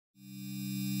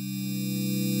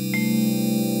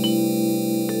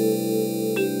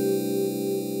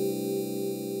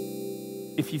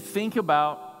If you think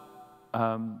about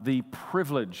the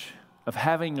privilege of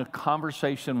having a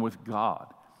conversation with God,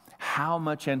 how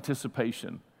much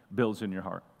anticipation builds in your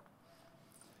heart.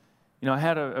 You know, I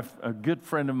had a good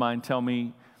friend of mine tell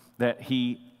me that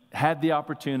he had the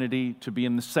opportunity to be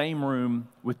in the same room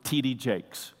with T.D.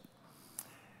 Jakes.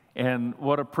 And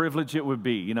what a privilege it would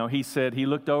be. You know, he said he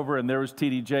looked over and there was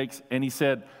T.D. Jakes, and he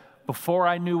said, before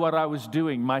I knew what I was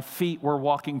doing, my feet were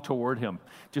walking toward him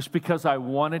just because I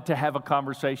wanted to have a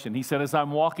conversation. He said, as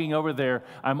I'm walking over there,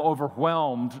 I'm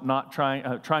overwhelmed, not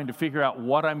trying to figure out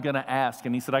what I'm going to ask.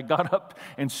 And he said, I got up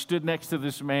and stood next to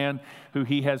this man who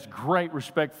he has great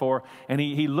respect for. And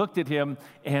he looked at him,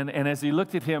 and as he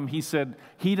looked at him, he said,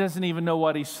 he doesn't even know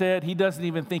what he said. He doesn't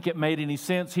even think it made any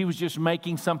sense. He was just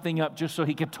making something up just so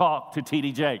he could talk to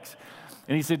T.D. Jakes.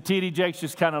 And he said, T.D. Jakes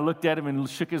just kind of looked at him and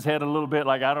shook his head a little bit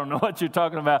like, I don't know what you're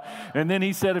talking about. And then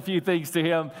he said a few things to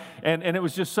him, and it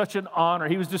was just such an honor.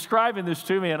 He was describing this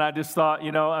to me, and I just thought,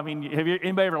 you know, I mean,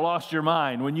 anybody ever lost your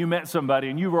mind when you met somebody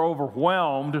and you were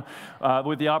overwhelmed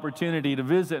with the opportunity to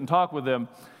visit and talk with them?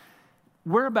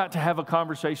 We're about to have a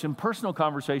conversation, personal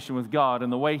conversation with God,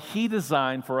 and the way He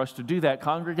designed for us to do that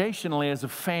congregationally as a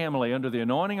family under the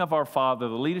anointing of our Father,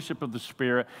 the leadership of the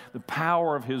Spirit, the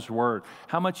power of His Word.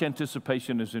 How much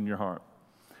anticipation is in your heart?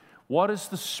 What does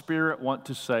the Spirit want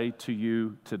to say to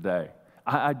you today?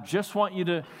 I just want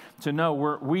you to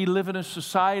know we live in a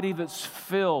society that's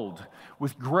filled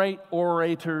with great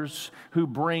orators who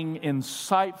bring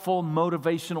insightful,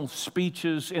 motivational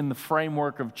speeches in the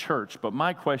framework of church. But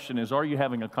my question is, are you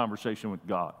having a conversation with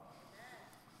God?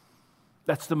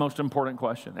 That's the most important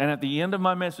question. And at the end of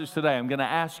my message today, I'm going to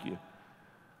ask you,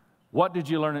 what did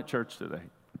you learn at church today?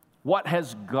 What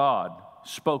has God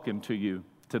spoken to you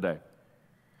today?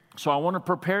 So I want to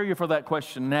prepare you for that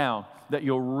question now, that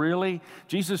you'll really,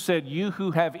 Jesus said, you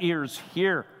who have ears,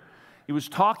 hear. He was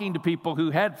talking to people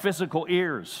who had physical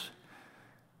ears.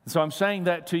 So I'm saying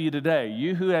that to you today.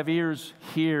 You who have ears,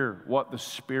 hear what the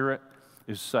Spirit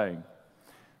is saying.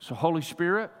 So Holy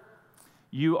Spirit,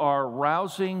 you are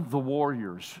rousing the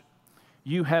warriors.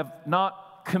 You have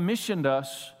not commissioned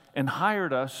us and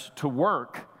hired us to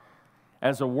work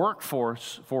as a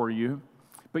workforce for you,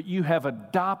 but you have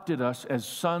adopted us as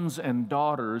sons and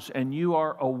daughters, and you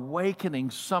are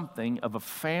awakening something of a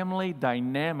family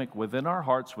dynamic within our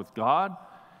hearts with God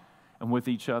and with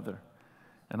each other.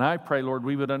 And I pray, Lord,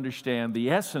 we would understand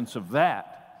the essence of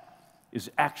that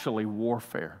is actually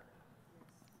warfare.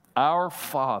 Our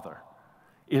Father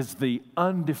is the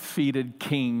undefeated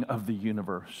King of the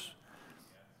universe.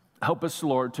 Help us,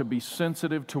 Lord, to be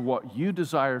sensitive to what you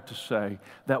desire to say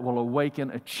that will awaken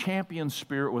a champion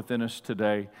spirit within us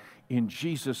today. In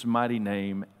Jesus' mighty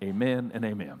name, amen and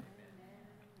amen.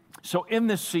 So in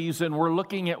this season, we're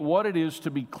looking at what it is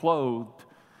to be clothed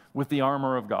with the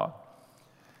armor of God.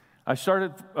 I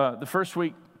started the first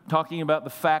week talking about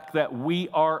the fact that we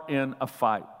are in a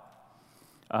fight.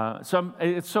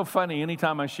 It's so funny,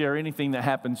 anytime I share anything that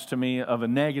happens to me of a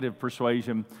negative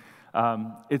persuasion,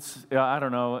 I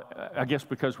don't know, I guess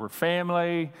because we're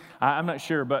family, I'm not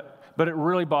sure, but it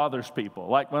really bothers people.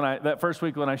 Like that first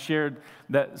week when I shared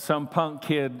that some punk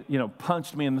kid,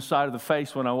 punched me in the side of the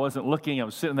face when I wasn't looking. I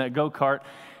was sitting in that go-kart,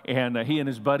 and he and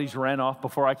his buddies ran off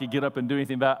before I could get up and do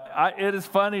anything about it. It is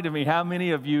funny to me how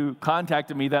many of you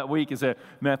contacted me that week and said,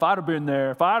 man, if I'd have been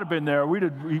there,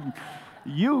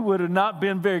 you would have not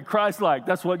been very Christ-like.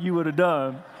 That's what you would have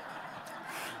done.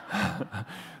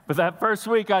 But that first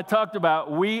week I talked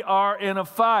about we are in a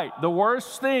fight. The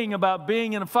worst thing about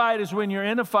being in a fight is when you're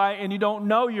in a fight and you don't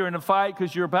know you're in a fight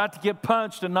because you're about to get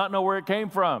punched and not know where it came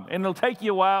from. And it'll take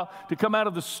you a while to come out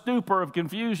of the stupor of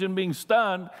confusion, being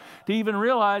stunned, to even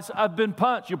realize I've been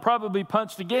punched. You'll probably be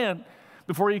punched again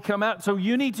before you come out. So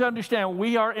you need to understand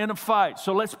we are in a fight.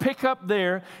 So let's pick up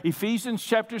there, Ephesians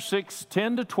chapter 6,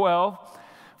 10 to 12.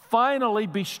 Finally,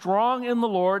 be strong in the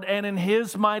Lord and in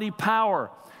His mighty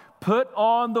power. Put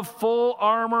on the full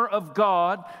armor of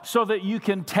God so that you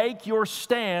can take your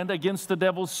stand against the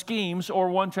devil's schemes, or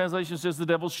one translation says the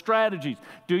devil's strategies.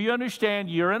 Do you understand?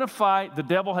 You're in a fight. The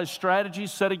devil has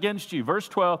strategies set against you. Verse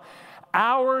 12,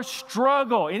 our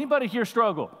struggle. Anybody here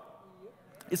struggle?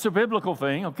 It's a biblical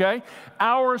thing, okay?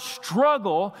 Our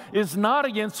struggle is not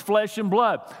against flesh and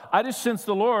blood. I just sense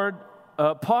the Lord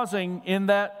pausing in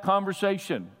that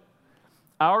conversation.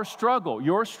 Our struggle,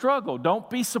 your struggle. Don't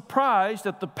be surprised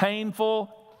at the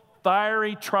painful,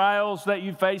 fiery trials that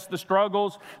you face, the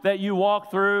struggles that you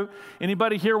walk through.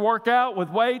 Anybody here work out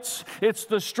with weights? It's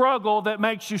the struggle that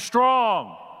makes you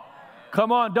strong.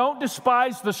 Come on, don't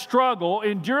despise the struggle.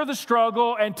 Endure the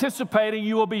struggle, anticipating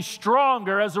you will be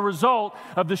stronger as a result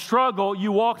of the struggle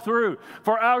you walk through.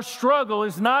 For our struggle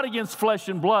is not against flesh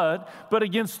and blood, but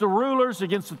against the rulers,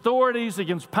 against authorities,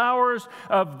 against powers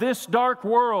of this dark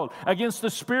world, against the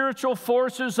spiritual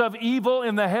forces of evil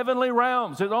in the heavenly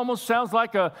realms. It almost sounds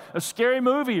like a scary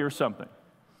movie or something.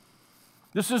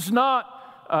 This is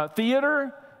not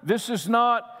theater. This is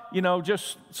not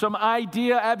just some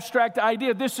idea, abstract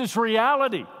idea. This is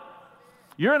reality.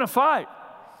 You're in a fight.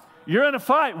 You're in a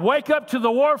fight. Wake up to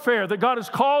the warfare that God has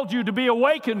called you to be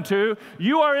awakened to.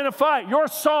 You are in a fight. Your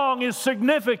song is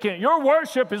significant. Your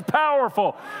worship is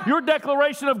powerful. Your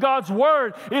declaration of God's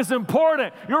word is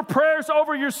important. Your prayers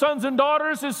over your sons and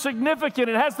daughters is significant.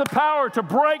 It has the power to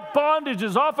break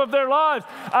bondages off of their lives.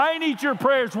 I need your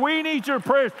prayers. We need your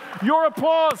prayers. Your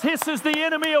applause hisses the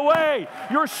enemy away.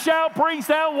 Your shout brings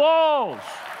down walls.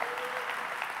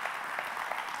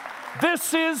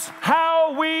 This is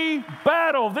how we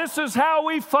battle. This is how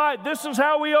we fight. This is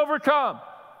how we overcome.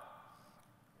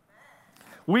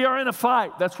 We are in a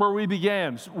fight. That's where we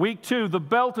began. Week 2, the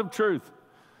belt of truth.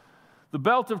 The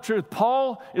belt of truth.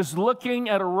 Paul is looking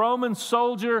at a Roman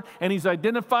soldier and he's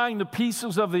identifying the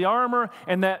pieces of the armor.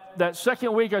 And that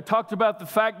second week I talked about the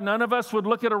fact none of us would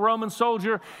look at a Roman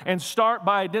soldier and start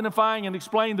by identifying and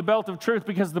explaining the belt of truth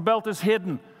because the belt is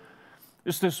hidden.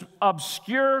 It's this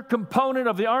obscure component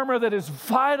of the armor that is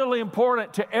vitally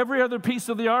important to every other piece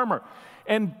of the armor.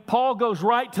 And Paul goes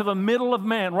right to the middle of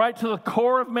man, right to the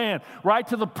core of man, right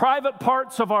to the private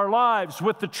parts of our lives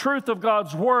with the truth of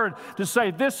God's word to say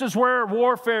this is where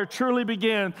warfare truly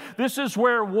begins. This is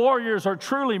where warriors are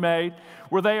truly made,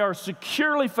 where they are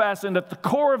securely fastened at the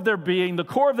core of their being, the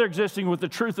core of their existing with the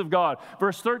truth of God.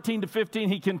 Verse 13 to 15,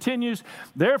 he continues,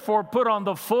 therefore put on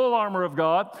the full armor of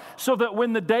God so that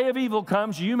when the day of evil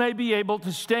comes, you may be able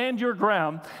to stand your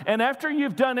ground. And after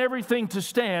you've done everything to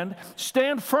stand,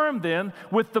 stand firm then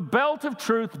with the belt of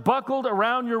truth buckled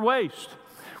around your waist,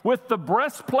 with the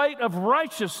breastplate of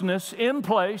righteousness in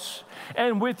place,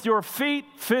 and with your feet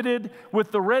fitted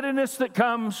with the readiness that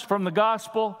comes from the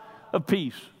gospel of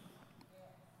peace.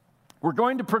 We're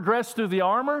going to progress through the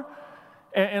armor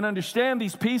and understand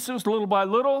these pieces little by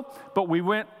little, but we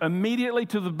went immediately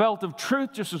to the belt of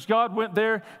truth just as God went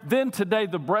there. Then today,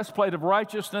 the breastplate of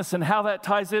righteousness and how that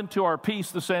ties into our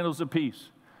peace, the sandals of peace.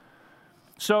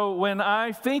 So when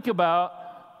I think about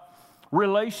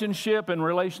relationship and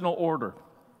relational order,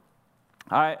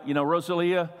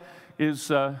 Rosalia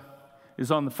is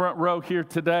on the front row here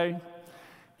today.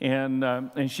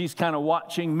 And she's kind of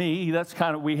watching me.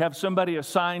 We have somebody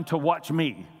assigned to watch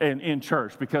me in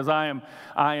church because I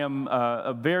am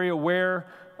very aware,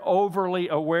 overly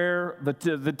aware.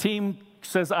 The team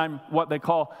says I'm what they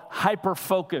call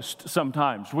hyper-focused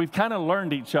sometimes. We've kind of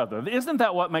learned each other. Isn't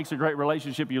that what makes a great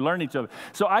relationship? You learn each other.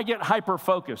 So I get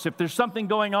hyper-focused. If there's something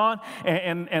going on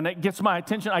and it gets my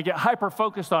attention, I get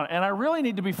hyper-focused on it. And I really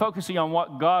need to be focusing on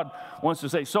what God wants to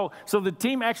say. So the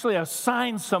team actually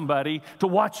assigns somebody to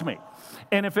watch me.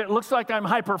 And if it looks like I'm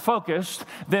hyper-focused,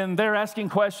 then they're asking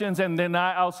questions, and then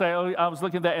I'll say, oh, I was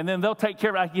looking at that, and then they'll take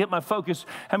care of it. I can get my focus.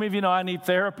 How many of you know I need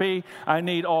therapy? I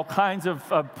need all kinds of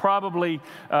probably,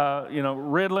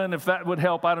 Ritalin, if that would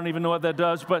help. I don't even know what that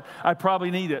does, but I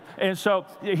probably need it. And so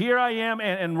here I am,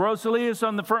 and Rosalie is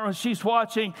on the front row. She's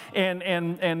watching,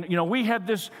 and we had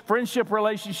this friendship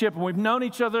relationship, and we've known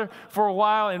each other for a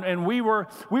while, and we were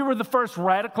the first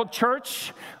radical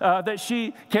church that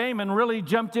she came and really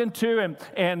jumped into,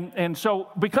 and so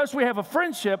because we have a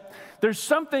friendship, there's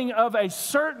something of a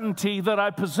certainty that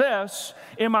I possess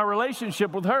in my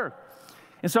relationship with her.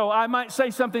 And so I might say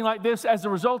something like this as a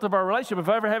result of our relationship. If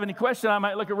I ever have any question, I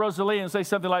might look at Rosalie and say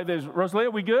something like this. Rosalie,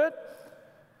 we good?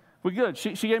 We good.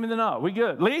 She gave me the nod. We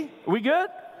good. Lee, we good?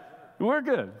 We're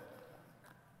good.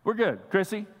 We're good.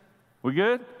 Chrissy, we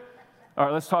good? All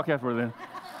right, let's talk afterward then.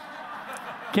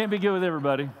 Can't be good with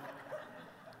everybody.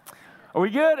 Are we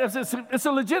good? It's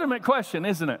a legitimate question,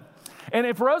 isn't it? And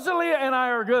if Rosalia and I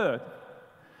are good,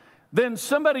 then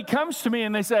somebody comes to me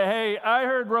and they say, hey, I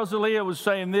heard Rosalia was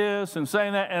saying this and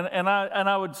saying that, and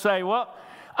I would say, well,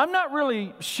 I'm not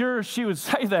really sure she would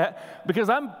say that because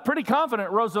I'm pretty confident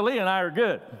Rosalia and I are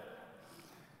good.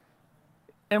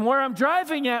 And where I'm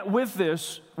driving at with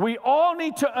this, we all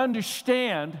need to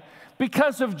understand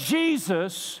because of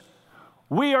Jesus,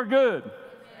 we are good.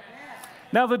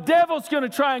 Now, the devil's going to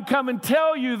try and come and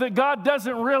tell you that God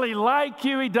doesn't really like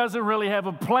you. He doesn't really have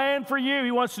a plan for you.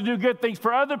 He wants to do good things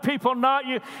for other people, not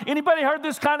you. Anybody heard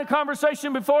this kind of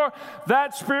conversation before?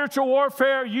 That's spiritual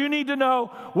warfare. You need to know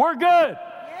we're good.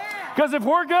 Because if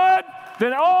we're good,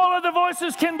 then all of the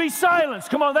voices can be silenced.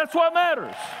 Come on, that's what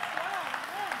matters.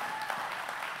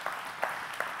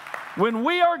 When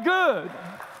we are good,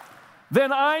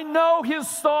 then I know His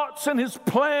thoughts and His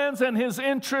plans and His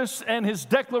interests and His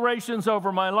declarations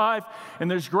over my life, and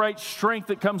there's great strength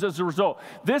that comes as a result.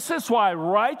 This is why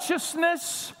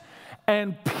righteousness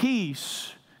and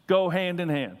peace go hand in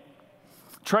hand.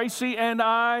 Tracy and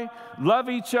I love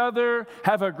each other,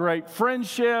 have a great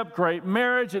friendship, great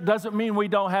marriage. It doesn't mean we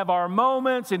don't have our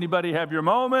moments. Anybody have your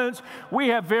moments? We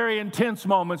have very intense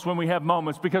moments when we have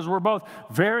moments because we're both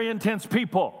very intense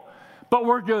people, but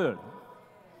we're good.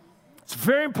 It's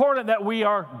very important that we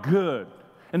are good.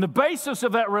 And the basis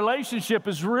of that relationship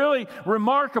is really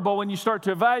remarkable when you start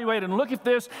to evaluate and look at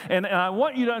this. And I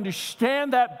want you to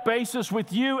understand that basis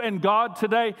with you and God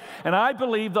today. And I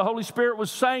believe the Holy Spirit was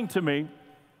saying to me,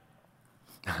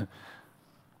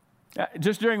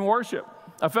 just during worship,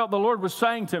 I felt the Lord was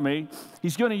saying to me,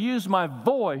 He's going to use my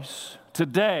voice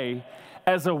today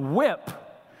as a whip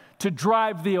to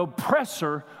drive the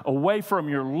oppressor away from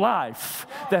your life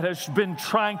that has been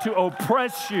trying to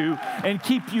oppress you and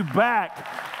keep you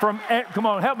back from, come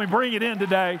on, help me bring it in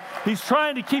today. He's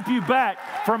trying to keep you back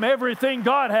from everything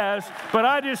God has, but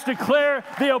I just declare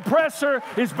the oppressor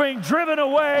is being driven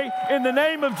away in the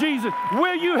name of Jesus.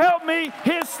 Will you help me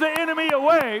hiss the enemy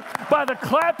away by the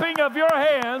clapping of your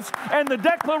hands and the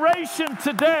declaration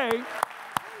today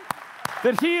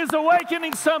that He is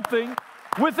awakening something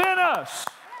within us?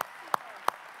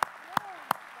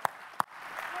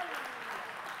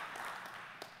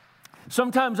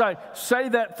 Sometimes I say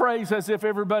that phrase as if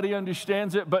everybody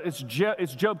understands it, but it's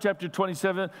Job chapter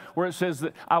 27 where it says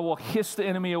that I will hiss the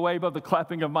enemy away by the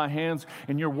clapping of my hands.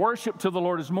 And your worship to the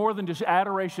Lord is more than just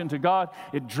adoration to God.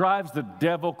 It drives the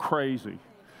devil crazy.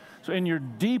 So in your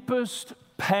deepest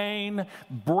pain,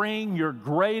 bring your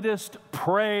greatest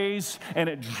praise, and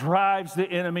it drives the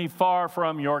enemy far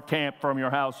from your camp, from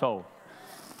your household.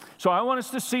 So I want us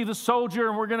to see the soldier,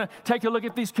 and we're going to take a look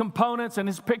at these components, and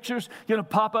his picture's going to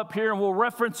pop up here, and we'll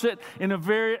reference it in a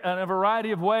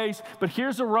variety of ways. But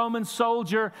here's a Roman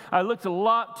soldier. I looked a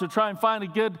lot to try and find a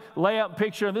good layout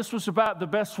picture, and this was about the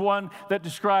best one that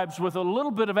describes with a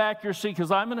little bit of accuracy, because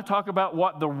I'm going to talk about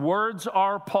what the words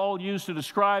are Paul used to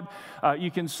describe. You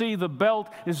can see the belt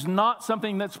is not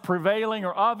something that's prevailing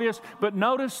or obvious, but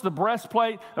notice the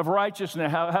breastplate of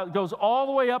righteousness, how it goes all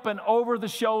the way up and over the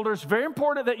shoulders. Very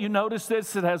important that you notice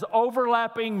this. It has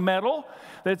overlapping metal.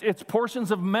 It's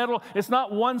portions of metal. It's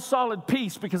not one solid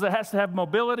piece because it has to have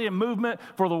mobility and movement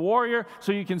for the warrior.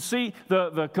 So you can see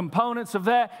the components of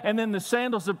that. And then the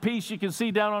sandals of peace you can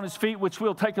see down on his feet, which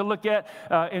we'll take a look at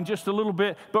in just a little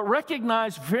bit. But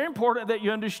recognize, very important that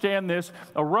you understand this,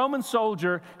 a Roman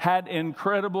soldier had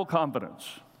incredible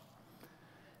confidence.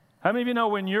 How many of you know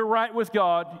when you're right with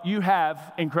God, you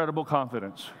have incredible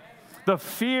confidence? The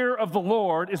fear of the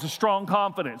Lord is a strong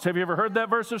confidence. Have you ever heard that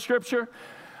verse of Scripture?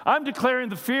 I'm declaring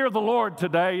the fear of the Lord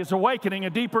today is awakening a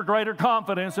deeper, greater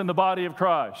confidence in the body of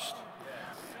Christ.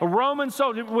 A Roman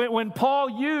soldier, when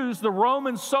Paul used the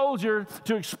Roman soldier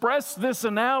to express this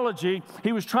analogy,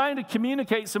 he was trying to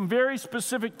communicate some very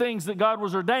specific things that God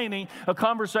was ordaining a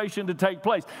conversation to take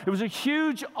place. It was a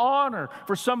huge honor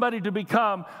for somebody to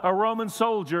become a Roman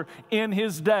soldier in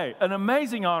his day. An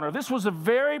amazing honor. This was a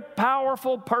very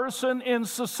powerful person in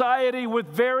society with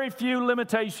very few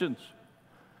limitations.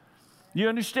 You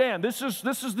understand? This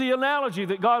is the analogy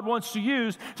that God wants to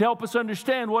use to help us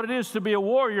understand what it is to be a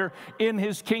warrior in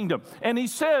His kingdom. And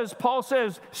Paul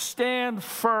says, stand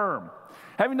firm.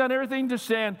 Having done everything to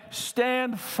stand,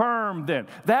 stand firm then.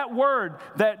 That word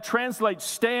that translates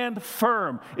stand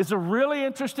firm is a really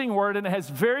interesting word, and it has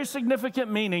very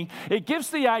significant meaning. It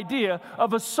gives the idea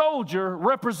of a soldier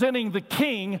representing the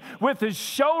king with his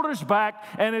shoulders back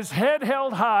and his head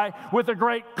held high with a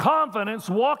great confidence,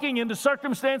 walking into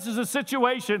circumstances and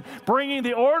situation, bringing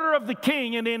the order of the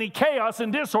king into any chaos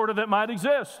and disorder that might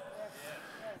exist.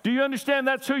 Do you understand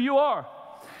that's who you are?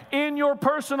 In your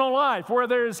personal life, where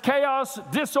there is chaos,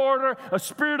 disorder, a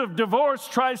spirit of divorce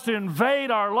tries to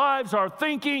invade our lives, our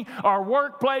thinking, our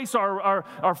workplace,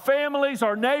 our families,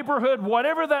 our neighborhood,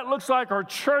 whatever that looks like, our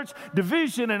church,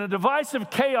 division and a divisive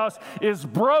chaos is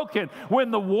broken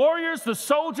when the warriors, the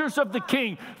soldiers of the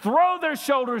king, throw their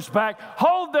shoulders back,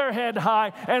 hold their head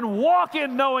high, and walk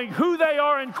in knowing who they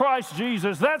are in Christ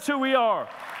Jesus. That's who we are.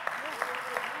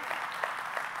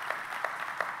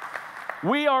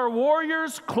 We are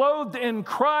warriors clothed in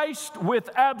Christ with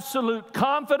absolute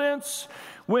confidence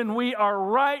when we are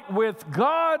right with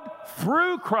God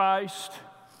through Christ,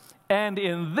 and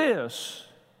in this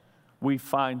we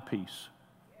find peace.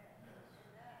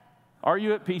 Are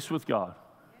you at peace with God?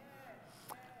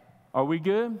 Are we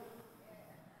good?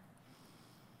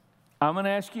 I'm going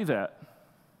to ask you that.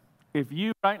 If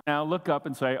you right now look up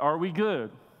and say, are we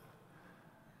good?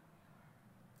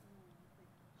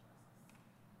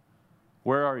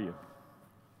 Where are you?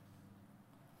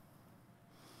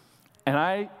 And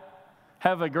I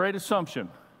have a great assumption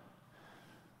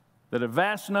that a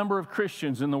vast number of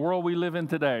Christians in the world we live in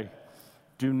today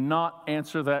do not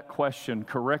answer that question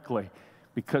correctly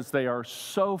because they are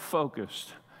so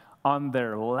focused on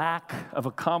their lack of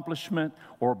accomplishment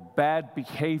or bad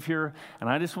behavior. And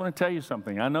I just want to tell you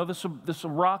something. I know this will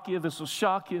rock you, this will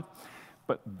shock you,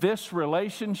 but this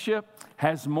relationship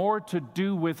has more to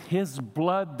do with His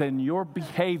blood than your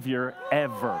behavior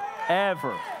ever,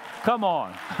 ever. Come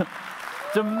on.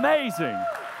 It's amazing.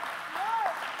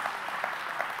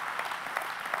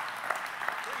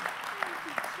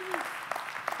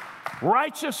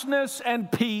 Righteousness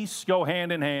and peace go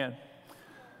hand in hand.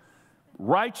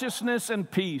 Righteousness and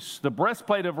peace. The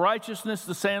breastplate of righteousness,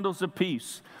 the sandals of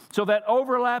peace. So that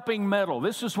overlapping metal,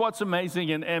 this is what's amazing.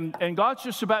 And God's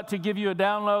just about to give you a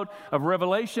download of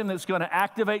revelation that's going to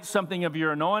activate something of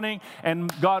your anointing. And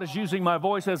God is using my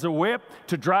voice as a whip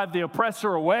to drive the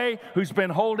oppressor away who's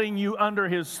been holding you under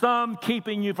his thumb,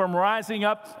 keeping you from rising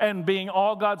up and being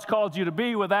all God's called you to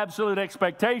be with absolute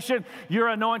expectation. You're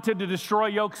anointed to destroy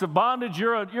yokes of bondage.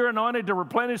 You're anointed to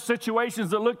replenish situations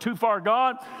that look too far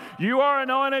gone. You are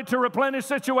anointed to replenish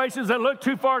situations that look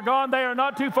too far gone. They are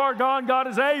not too far gone. God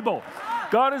is able.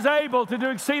 God is able to do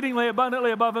exceedingly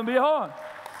abundantly above and beyond.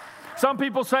 Some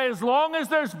people say, as long as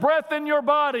there's breath in your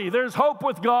body, there's hope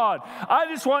with God. I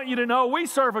just want you to know we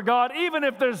serve a God, even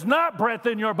if there's not breath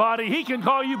in your body, He can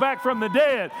call you back from the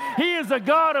dead. He is a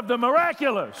God of the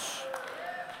miraculous.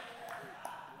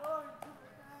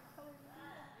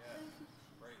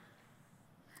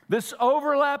 This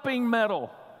overlapping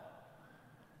metal,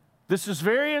 this is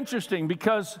very interesting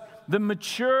because the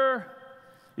mature,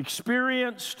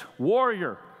 experienced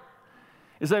warrior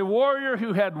is a warrior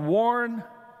who had worn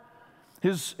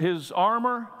his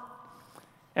armor,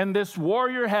 and this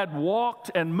warrior had walked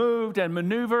and moved and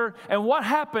maneuvered. And what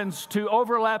happens to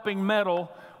overlapping metal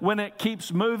when it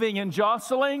keeps moving and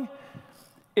jostling?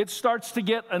 It starts to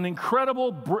get an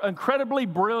incredibly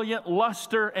brilliant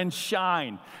luster and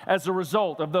shine as a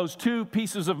result of those two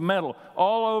pieces of metal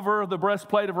all over the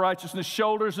breastplate of righteousness,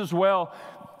 shoulders as well.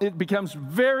 It becomes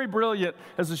very brilliant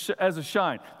as a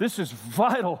shine. This is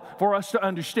vital for us to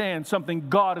understand something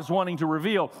God is wanting to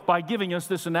reveal by giving us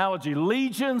this analogy.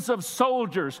 Legions of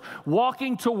soldiers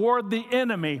walking toward the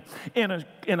enemy in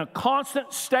a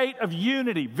constant state of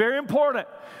unity. Very important.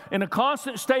 In a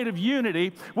constant state of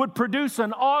unity would produce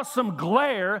an awesome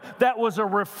glare that was a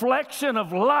reflection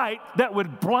of light that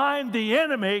would blind the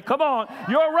enemy. Come on,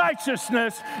 your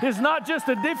righteousness is not just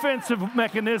a defensive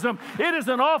mechanism, it is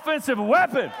an offensive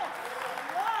weapon.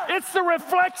 It's the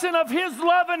reflection of His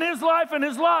love and His life and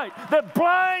His light that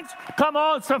blinds, come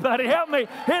on somebody, help me,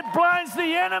 it blinds the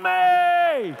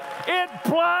enemy. It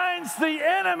blinds the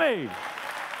enemy.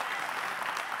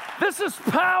 This is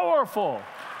powerful.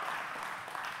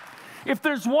 If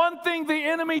there's one thing the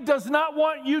enemy does not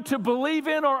want you to believe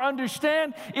in or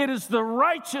understand, it is the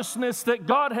righteousness that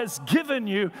God has given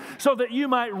you so that you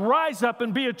might rise up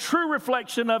and be a true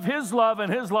reflection of His love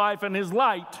and His life and His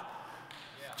light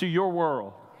to your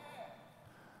world.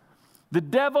 The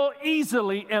devil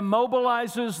easily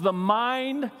immobilizes the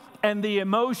mind and the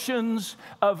emotions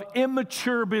of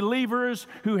immature believers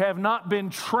who have not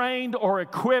been trained or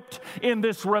equipped in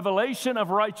this revelation of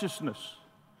righteousness.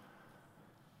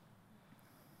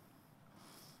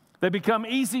 They become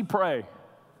easy prey,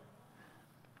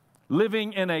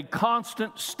 living in a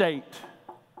constant state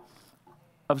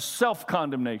of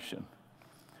self-condemnation,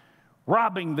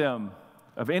 robbing them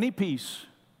of any peace,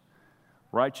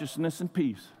 righteousness and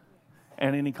peace,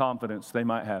 and any confidence they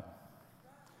might have.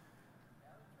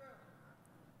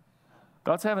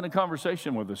 God's having a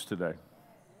conversation with us today.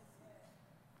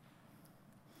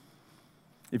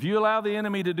 If you allow the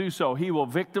enemy to do so, he will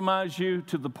victimize you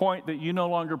to the point that you no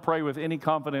longer pray with any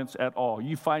confidence at all.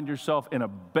 You find yourself in a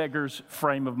beggar's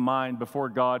frame of mind before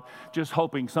God, just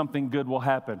hoping something good will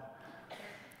happen.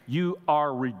 You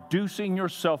are reducing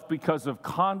yourself because of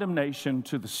condemnation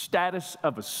to the status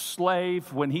of a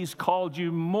slave when He's called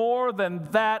you more than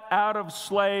that out of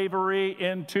slavery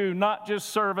into not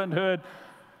just servanthood,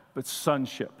 but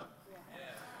sonship.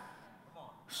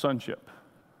 Sonship.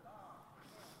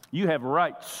 You have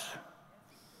rights.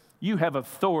 You have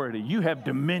authority. You have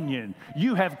dominion.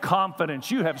 You have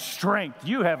confidence. You have strength.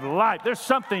 You have life. There's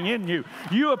something in you.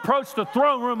 You approach the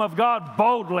throne room of God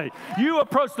boldly. You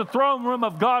approach the throne room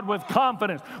of God with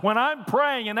confidence. When I'm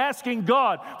praying and asking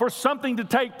God for something to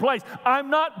take place,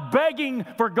 I'm not begging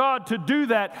for God to do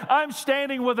that. I'm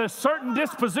standing with a certain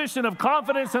disposition of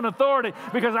confidence and authority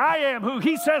because I am who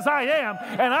He says I am,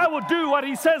 and I will do what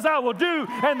He says I will do,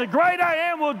 and the great I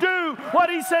am will do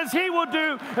what He says He will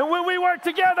do. And when we work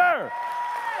together,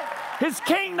 His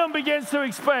kingdom begins to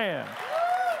expand.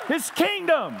 His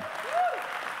kingdom.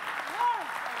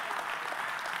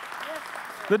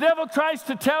 The devil tries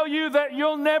to tell you that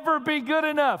you'll never be good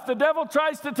enough. The devil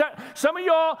tries to tell some of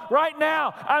y'all right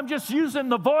now, I'm just using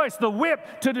the voice, the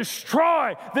whip, to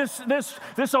destroy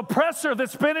this oppressor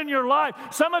that's been in your life.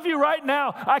 Some of you right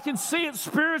now, I can see it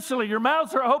spiritually. Your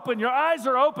mouths are open, your eyes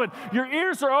are open, your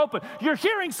ears are open. You're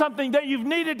hearing something that you've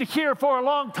needed to hear for a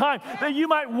long time, that you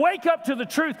might wake up to the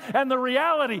truth and the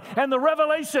reality and the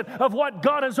revelation of what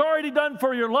God has already done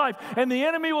for your life. And the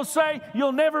enemy will say,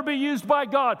 you'll never be used by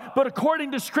God. But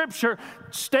according to Scripture,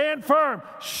 stand firm,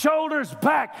 shoulders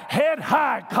back, head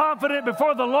high, confident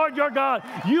before the Lord your God.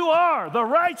 You are the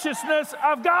righteousness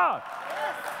of God.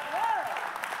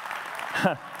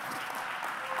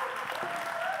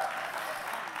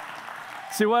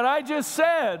 See, what I just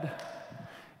said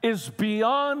is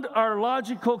beyond our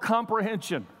logical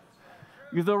comprehension.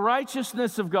 You're the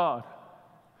righteousness of God.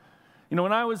 You know,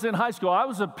 when I was in high school, I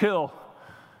was a pill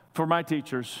for my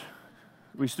teachers.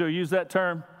 We still use that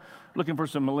term. Looking for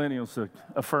some millennials to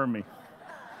affirm me.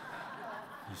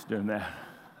 Just doing that.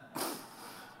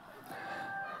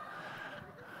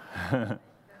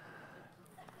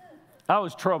 I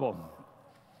was trouble.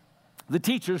 The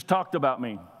teachers talked about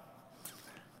me.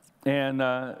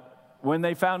 And when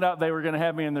they found out they were going to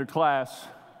have me in their class,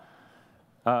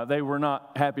 they were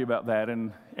not happy about that.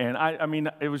 And I mean,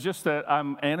 it was just that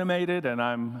I'm animated and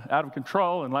I'm out of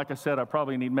control. And like I said, I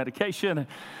probably need medication.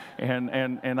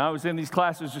 And I was in these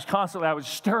classes just constantly. I would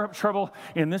stir up trouble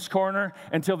in this corner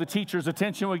until the teacher's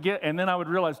attention would get. And then I would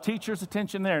realize teacher's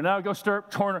attention there. Now I would go stir up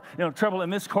trouble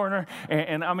in this corner.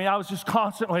 And I mean, I was just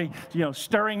constantly,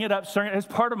 stirring it up. It's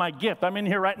part of my gift. I'm in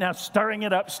here right now stirring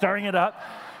it up.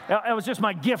 It was just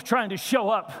my gift trying to show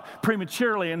up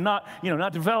prematurely and not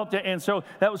developed it. And so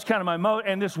that was kind of my mode.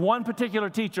 And this one particular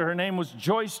teacher, her name was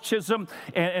Joyce Chisholm.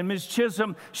 And Ms.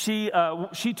 Chisholm, she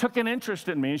took an interest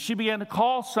in me. And she began to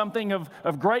call something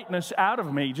of greatness out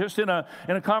of me just in a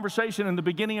conversation in the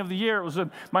beginning of the year. It was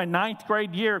in my 9th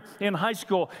grade year in high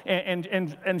school.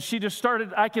 And she just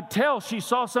started, I could tell she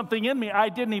saw something in me I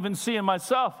didn't even see in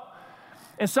myself.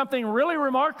 And something really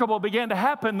remarkable began to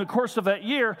happen in the course of that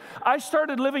year. I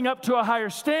started living up to a higher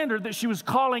standard that she was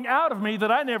calling out of me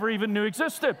that I never even knew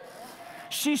existed.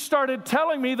 She started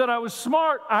telling me that I was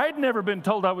smart. I'd never been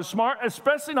told I was smart,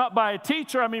 especially not by a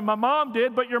teacher. I mean, my mom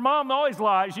did, but your mom always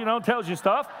lies, tells you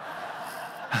stuff.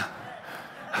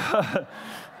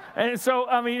 And so,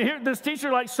 I mean, this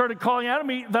teacher started calling out at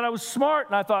me that I was smart.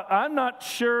 And I thought, I'm not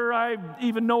sure I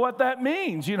even know what that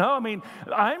means, I mean,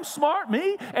 I'm smart,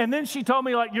 me? And then she told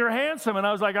me, you're handsome. And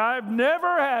I was like, I've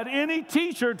never had any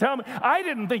teacher tell me. I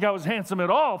didn't think I was handsome at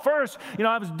all. First,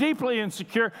 I was deeply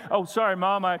insecure. Oh, sorry,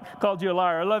 Mom, I called you a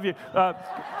liar. I love you.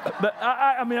 But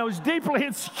I was deeply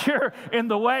insecure in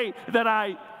the way that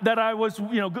I was,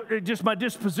 just my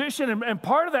disposition. And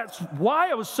part of that's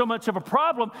why I was so much of a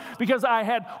problem, because I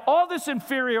had all this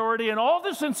inferiority and all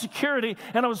this insecurity,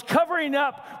 and I was covering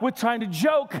up with trying to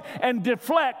joke and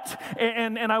deflect,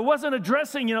 and I wasn't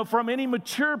addressing, from any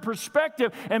mature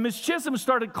perspective. And Miss Chisholm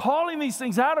started calling these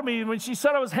things out of me. And when she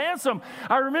said I was handsome,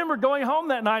 I remember going home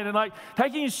that night and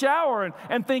taking a shower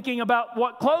and thinking about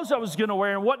what clothes I was going to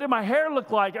wear and what did my hair look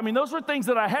like. I mean, those were things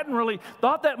that I hadn't really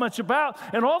thought that much about.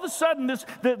 And all of a sudden,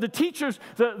 the teachers,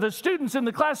 the students in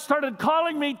the class started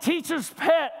calling me teacher's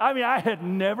pet. I mean, I had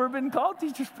never been called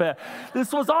teacher's pet.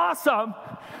 This was awesome.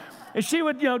 And she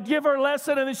would, give her a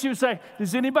lesson, and then she would say,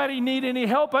 does anybody need any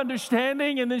help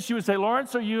understanding? And then she would say,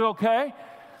 Lawrence, are you okay?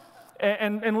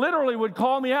 And literally would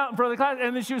call me out in front of the class.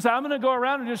 And then she would say, I'm going to go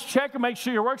around and just check and make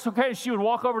sure your work's okay. And she would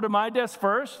walk over to my desk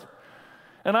first.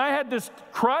 And I had this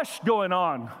crush going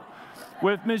on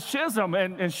with Miss Chisholm,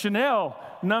 and Chanel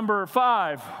number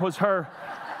 5 was her.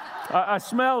 I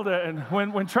smelled it. And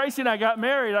when Tracy and I got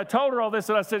married, I told her all this,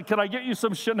 and I said, can I get you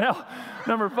some Chanel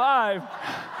number 5?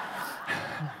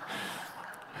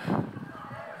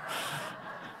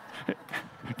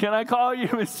 Can I call you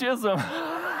Miss Chisholm?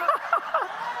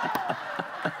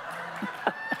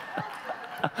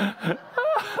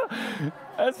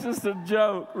 That's just a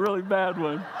joke, really bad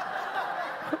one.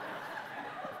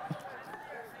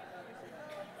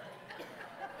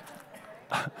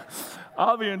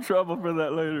 I'll be in trouble for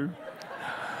that later.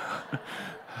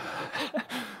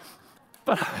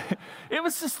 But it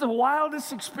was just the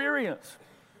wildest experience.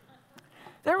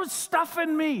 There was stuff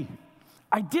in me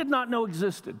I did not know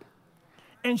existed.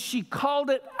 And she called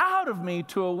it out of me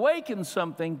to awaken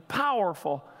something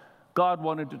powerful God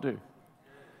wanted to do.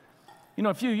 You know,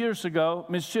 a few years ago,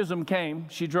 Ms. Chisholm came.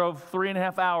 She drove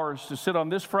 3.5 hours to sit on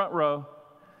this front row,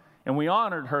 and we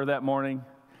honored her that morning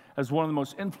as one of the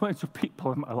most influential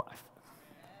people in my life.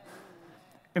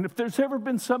 And if there's ever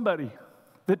been somebody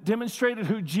that demonstrated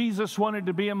who Jesus wanted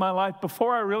to be in my life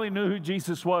before I really knew who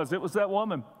Jesus was, it was that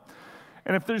woman.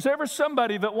 And if there's ever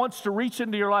somebody that wants to reach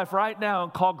into your life right now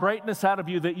and call greatness out of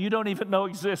you that you don't even know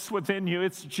exists within you,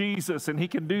 it's Jesus. And he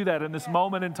can do that in this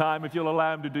moment in time if you'll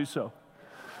allow him to do so.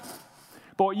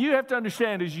 But what you have to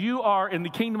understand is you are, in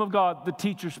the kingdom of God, the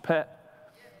teacher's pet.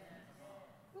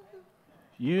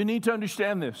 You need to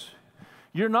understand this.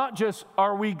 You're not just,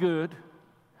 are we good?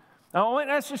 Now, I want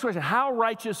to ask you this question. How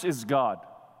righteous is God?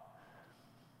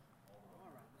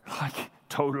 Like,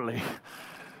 totally.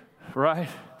 Right?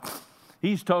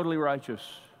 He's totally righteous.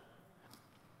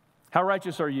 How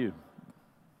righteous are you?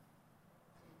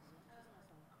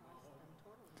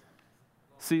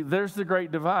 See, there's the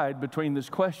great divide between this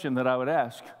question that I would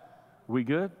ask. We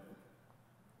good?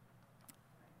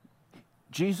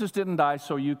 Jesus didn't die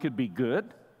so you could be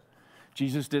good.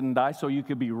 Jesus didn't die so you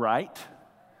could be right.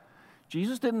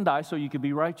 Jesus didn't die so you could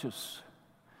be righteous.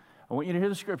 I want you to hear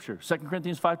the scripture, 2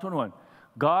 Corinthians 5:21.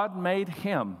 God made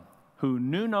him who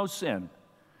knew no sin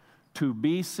to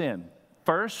be sin.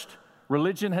 First,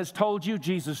 religion has told you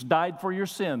Jesus died for your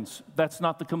sins. That's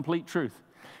not the complete truth.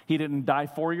 He didn't die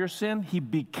for your sin. He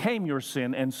became your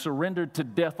sin and surrendered to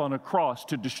death on a cross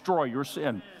to destroy your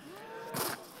sin.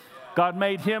 God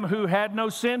made him who had no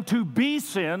sin to be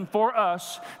sin for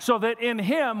us, so that in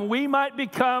him we might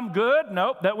become good.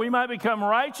 Nope. That we might become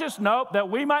righteous. Nope. That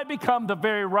we might become the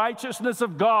very righteousness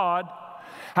of God.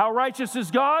 How righteous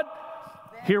is God?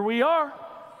 Here we are.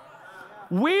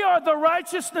 We are the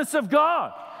righteousness of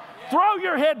God. Throw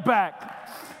your head back.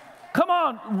 Come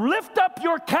on, lift up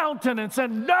your countenance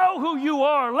and know who you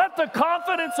are. Let the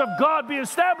confidence of God be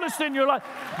established in your life.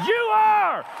 You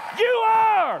are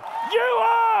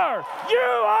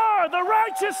the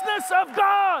righteousness of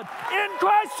God in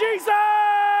Christ Jesus.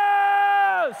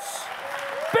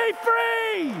 Be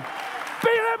free.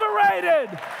 Be liberated.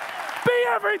 Be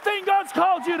everything God's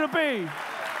called you to be.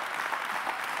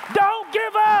 Don't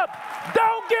give up.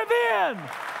 Don't give in.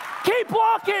 Keep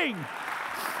walking.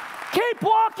 Keep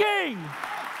walking.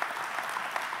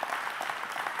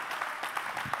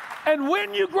 And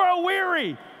when you grow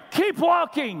weary, keep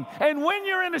walking. And when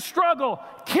you're in a struggle,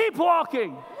 keep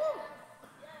walking.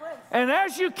 And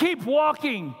as you keep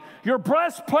walking, your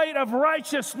breastplate of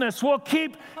righteousness will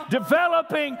keep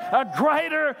developing a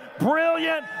greater,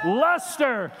 brilliant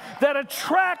luster that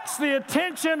attracts the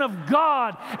attention of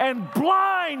God and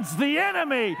blinds the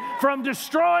enemy from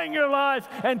destroying your life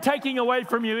and taking away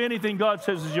from you anything God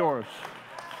says is yours.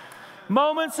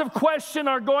 Moments of question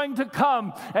are going to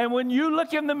come, and when you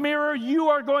look in the mirror, you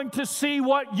are going to see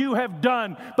what you have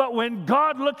done. But when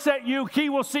God looks at you, he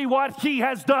will see what he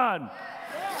has done.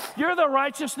 You're the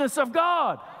righteousness of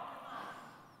God.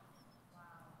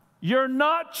 You're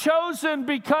not chosen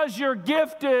because you're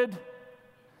gifted.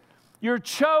 You're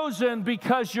chosen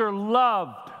because you're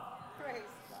loved.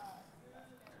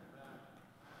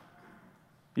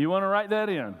 You want to write that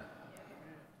in?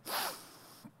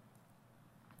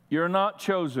 You're not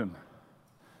chosen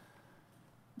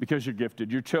because you're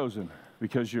gifted. You're chosen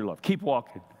because you're loved. Keep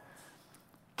walking.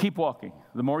 Keep walking.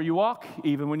 The more you walk,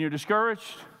 even when you're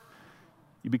discouraged,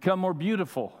 you become more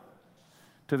beautiful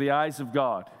to the eyes of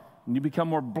God. And you become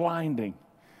more blinding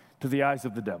to the eyes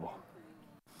of the devil.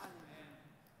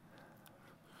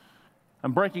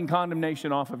 I'm breaking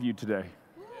condemnation off of you today.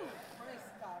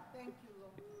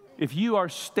 If you are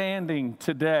standing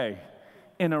today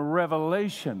in a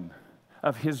revelation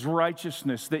of his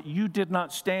righteousness that you did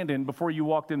not stand in before you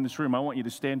walked in this room, I want you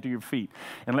to stand to your feet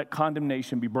and let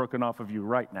condemnation be broken off of you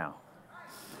right now.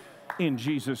 In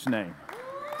Jesus' name.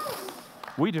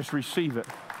 We just receive it.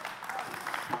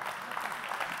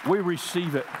 We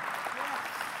receive it.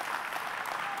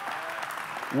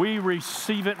 We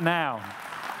receive it now.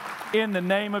 In the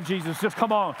name of Jesus. Just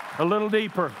come on, a little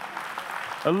deeper.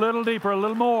 A little deeper, a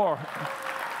little more.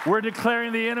 We're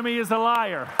declaring the enemy is a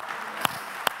liar.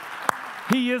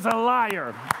 He is a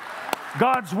liar.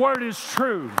 God's word is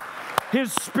true.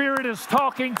 His Spirit is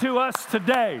talking to us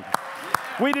today.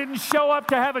 We didn't show up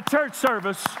to have a church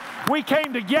service. We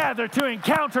came together to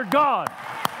encounter God.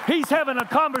 He's having a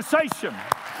conversation.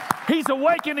 He's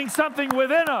awakening something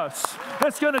within us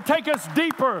that's going to take us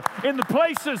deeper in the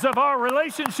places of our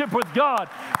relationship with God,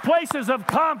 places of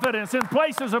confidence and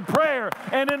places of prayer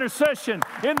and intercession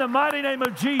in the mighty name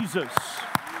of Jesus.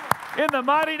 In the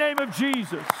mighty name of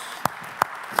Jesus.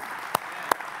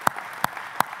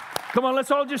 Come on,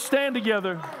 let's all just stand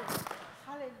together.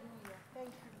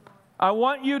 I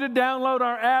want you to download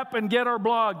our app and get our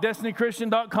blog,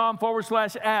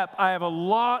 destinychristian.com/app. I have a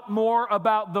lot more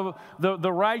about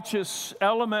the righteous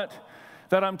element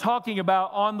that I'm talking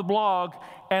about on the blog,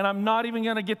 and I'm not even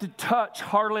going to get to touch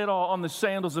hardly at all on the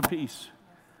sandals of peace.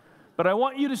 But I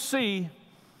want you to see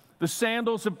the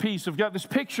sandals of peace. I've got this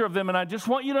picture of them, and I just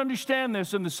want you to understand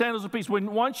this in the sandals of peace.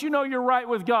 Once you know you're right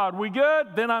with God, we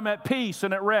good? Then I'm at peace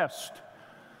and at rest.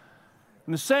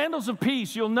 In the sandals of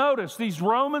peace, you'll notice these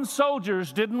Roman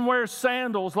soldiers didn't wear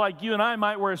sandals like you and I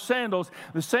might wear sandals.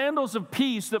 The sandals of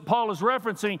peace that Paul is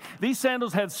referencing, these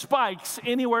sandals had spikes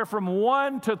anywhere from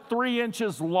 1 to 3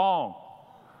 inches long.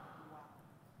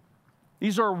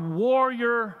 These are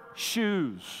warrior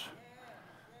shoes.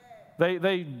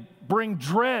 They bring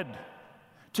dread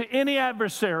to any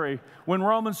adversary when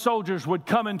Roman soldiers would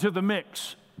come into the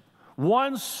mix.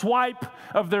 One swipe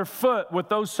of their foot with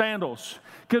those sandals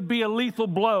could be a lethal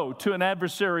blow to an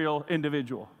adversarial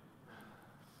individual.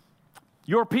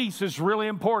 Your peace is really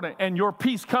important, and your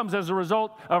peace comes as a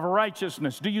result of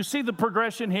righteousness. Do you see the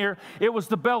progression here? It was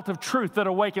the belt of truth that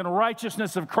awakened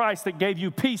righteousness of Christ that gave you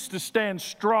peace to stand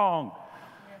strong,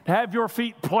 to have your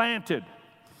feet planted.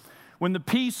 When the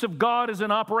peace of God is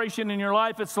in operation in your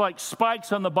life, it's like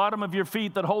spikes on the bottom of your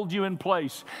feet that hold you in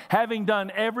place. Having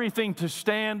done everything to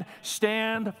stand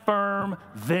firm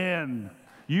then.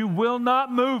 You will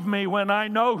not move me when I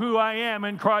know who I am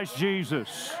in Christ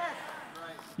Jesus.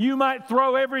 You might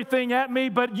throw everything at me,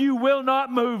 but you will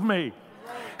not move me.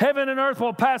 Heaven and earth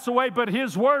will pass away, but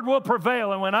His word will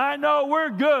prevail. And when I know we're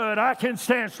good, I can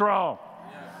stand strong.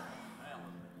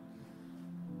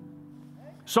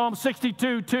 Psalm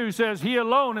 62:2 says, He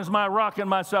alone is my rock and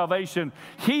my salvation.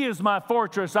 He is my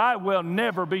fortress. I will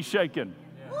never be shaken.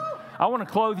 I want to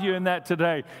clothe you in that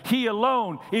today. He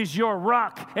alone is your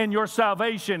rock and your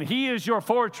salvation. He is your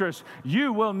fortress.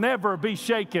 You will never be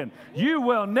shaken. You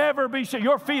will never be shaken.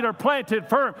 Your feet are planted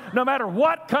firm. No matter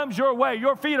what comes your way,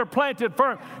 your feet are planted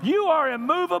firm. You are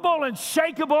immovable and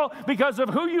shakeable because of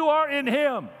who you are in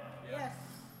Him. Yes.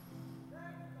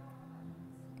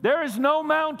 There is no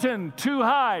mountain too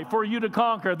high for you to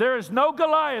conquer. There is no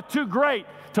Goliath too great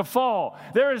to fall.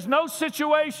 There is no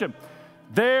situation.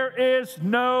 There is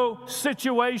no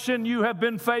situation you have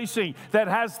been facing that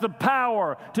has the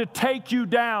power to take you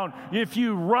down. If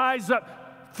you rise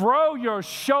up, throw your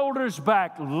shoulders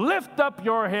back, lift up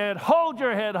your head, hold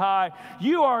your head high.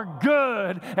 You are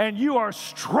good and you are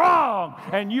strong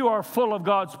and you are full of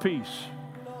God's peace.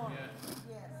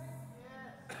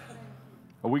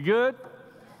 Are we good?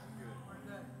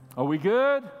 Are we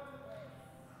good?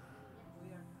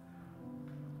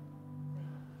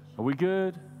 Are we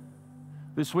good?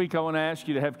 This week I want to ask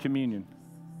you to have communion.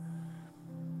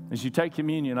 As you take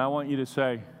communion, I want you to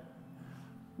say,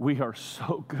 we are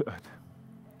so good.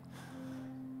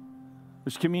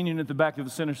 There's communion at the back of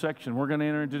the center section. We're going to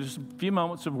enter into just a few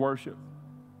moments of worship.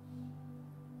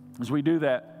 As we do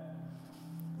that,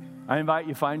 I invite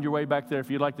you to find your way back there if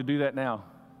you'd like to do that now.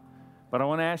 But I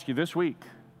want to ask you this week,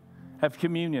 have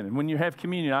communion. And when you have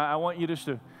communion, I want you just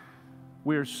to,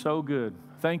 we are so good.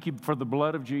 Thank you for the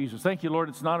blood of Jesus. Thank you, Lord.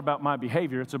 It's not about my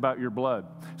behavior. It's about your blood.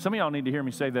 Some of y'all need to hear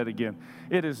me say that again.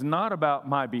 It is not about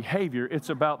my behavior. It's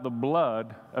about the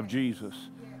blood of Jesus.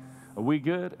 Are we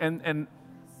good? And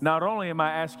not only am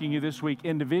I asking you this week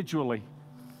individually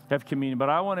have communion,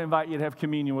 but I want to invite you to have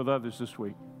communion with others this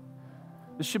week.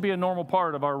 This should be a normal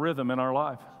part of our rhythm in our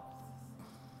life.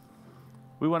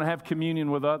 We want to have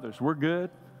communion with others. We're good,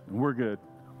 and we're good.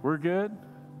 We're good,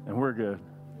 and we're good.